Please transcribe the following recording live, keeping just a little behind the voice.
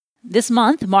This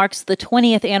month marks the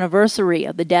 20th anniversary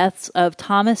of the deaths of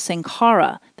Thomas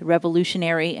Sankara, the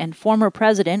revolutionary and former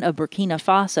president of Burkina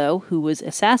Faso, who was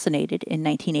assassinated in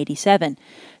 1987.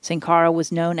 Sankara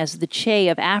was known as the Che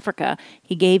of Africa.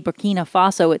 He gave Burkina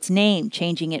Faso its name,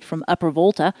 changing it from Upper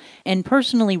Volta, and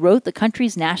personally wrote the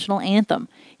country's national anthem.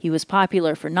 He was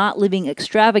popular for not living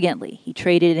extravagantly. He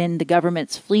traded in the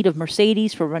government's fleet of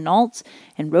Mercedes for Renaults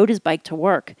and rode his bike to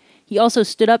work. He also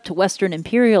stood up to Western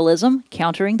imperialism,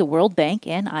 countering the World Bank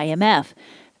and IMF.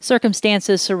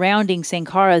 Circumstances surrounding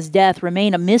Sankara's death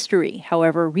remain a mystery.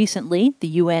 However, recently, the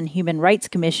UN Human Rights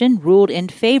Commission ruled in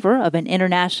favor of an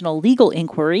international legal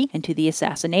inquiry into the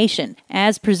assassination,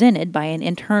 as presented by an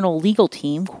internal legal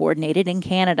team coordinated in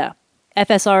Canada.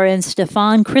 FSRN's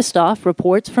Stefan Christophe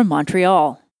reports from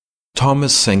Montreal.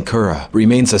 Thomas Sankara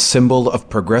remains a symbol of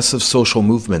progressive social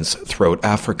movements throughout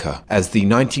Africa, as the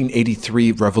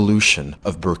 1983 revolution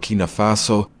of Burkina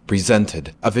Faso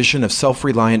presented a vision of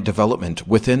self-reliant development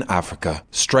within Africa,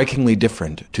 strikingly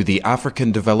different to the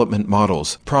African development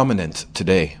models prominent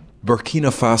today. Burkina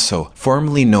Faso,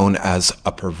 formerly known as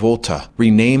Upper Volta,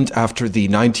 renamed after the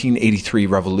 1983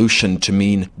 revolution to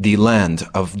mean the land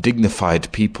of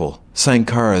dignified people.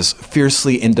 Sankara's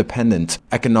fiercely independent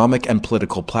economic and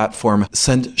political platform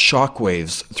sent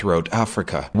shockwaves throughout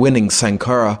Africa, winning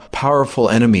Sankara powerful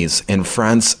enemies in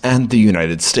France and the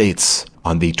United States.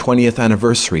 On the 20th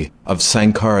anniversary of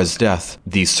Sankara's death,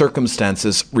 the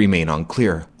circumstances remain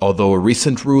unclear, although a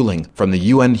recent ruling from the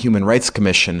UN Human Rights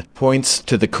Commission points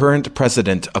to the current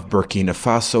president of Burkina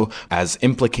Faso as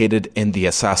implicated in the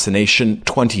assassination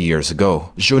 20 years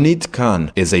ago. Jonid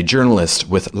Khan is a journalist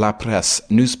with La Presse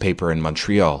newspaper in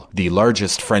Montreal, the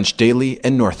largest French daily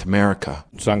in North America.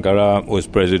 Sankara was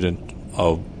president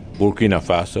of Burkina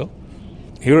Faso.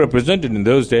 He represented in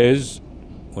those days,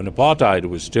 when apartheid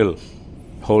was still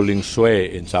holding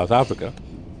sway in South Africa,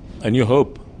 a new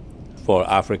hope for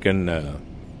African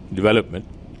development,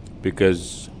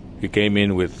 because he came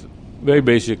in with very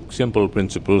basic, simple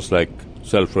principles like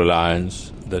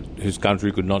self-reliance, that his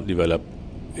country could not develop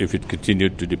if it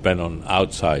continued to depend on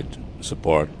outside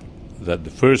support, that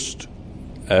the first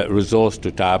resource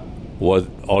to tap was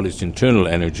all its internal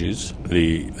energies,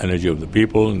 the energy of the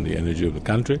people and the energy of the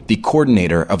country. The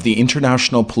coordinator of the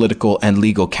International Political and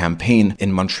Legal Campaign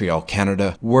in Montreal,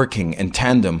 Canada, working in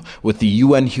tandem with the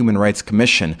UN Human Rights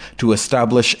Commission to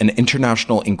establish an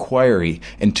international inquiry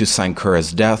into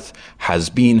Sankara's death, has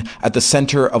been at the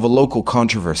center of a local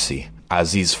controversy.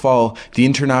 Aziz Fall, the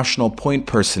international point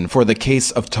person for the case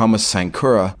of Thomas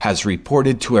Sankara, has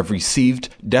reported to have received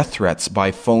death threats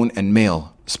by phone and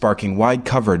mail, sparking wide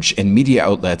coverage in media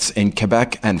outlets in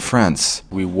Quebec and France.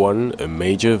 We won a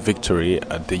major victory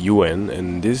at the UN,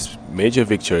 and this major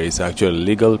victory is actually a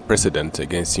legal precedent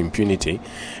against impunity.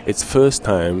 It's first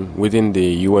time within the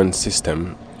UN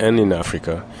system and in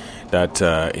Africa that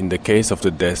in the case of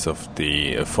the death of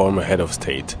the former head of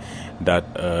state, that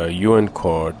a UN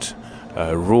court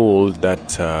ruled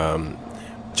that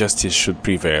justice should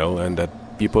prevail and that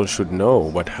people should know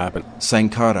what happened.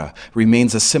 Sankara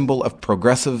remains a symbol of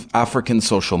progressive African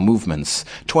social movements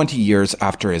 20 years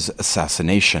after his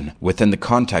assassination, within the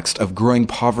context of growing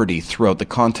poverty throughout the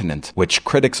continent, which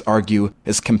critics argue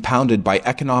is compounded by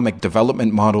economic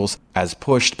development models as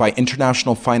pushed by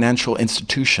international financial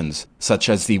institutions such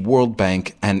as the World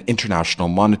Bank and International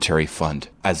Monetary Fund.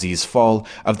 Aziz Fall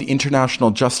of the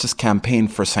International Justice Campaign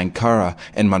for Sankara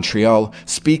in Montreal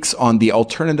speaks on the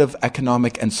alternative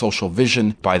economic and social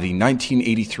vision by the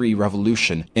 1983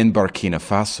 revolution in Burkina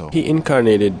Faso. He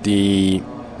incarnated the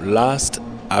last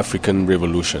African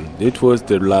revolution. It was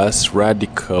the last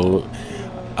radical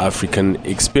African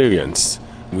experience.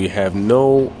 We have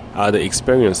no other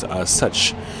experience as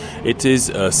such. It is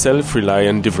a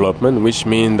self-reliant development, which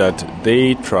means that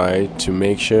they try to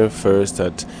make sure first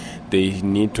that they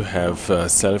need to have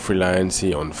self-reliance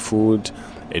on food,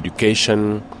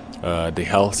 education, the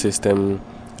health system,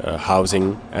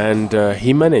 housing. And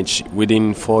he managed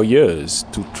within 4 years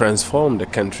to transform the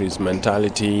country's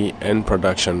mentality and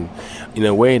production in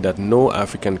a way that no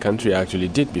African country actually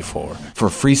did before. For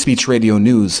Free Speech Radio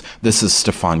News, this is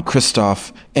Stefan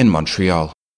Christophe in Montreal.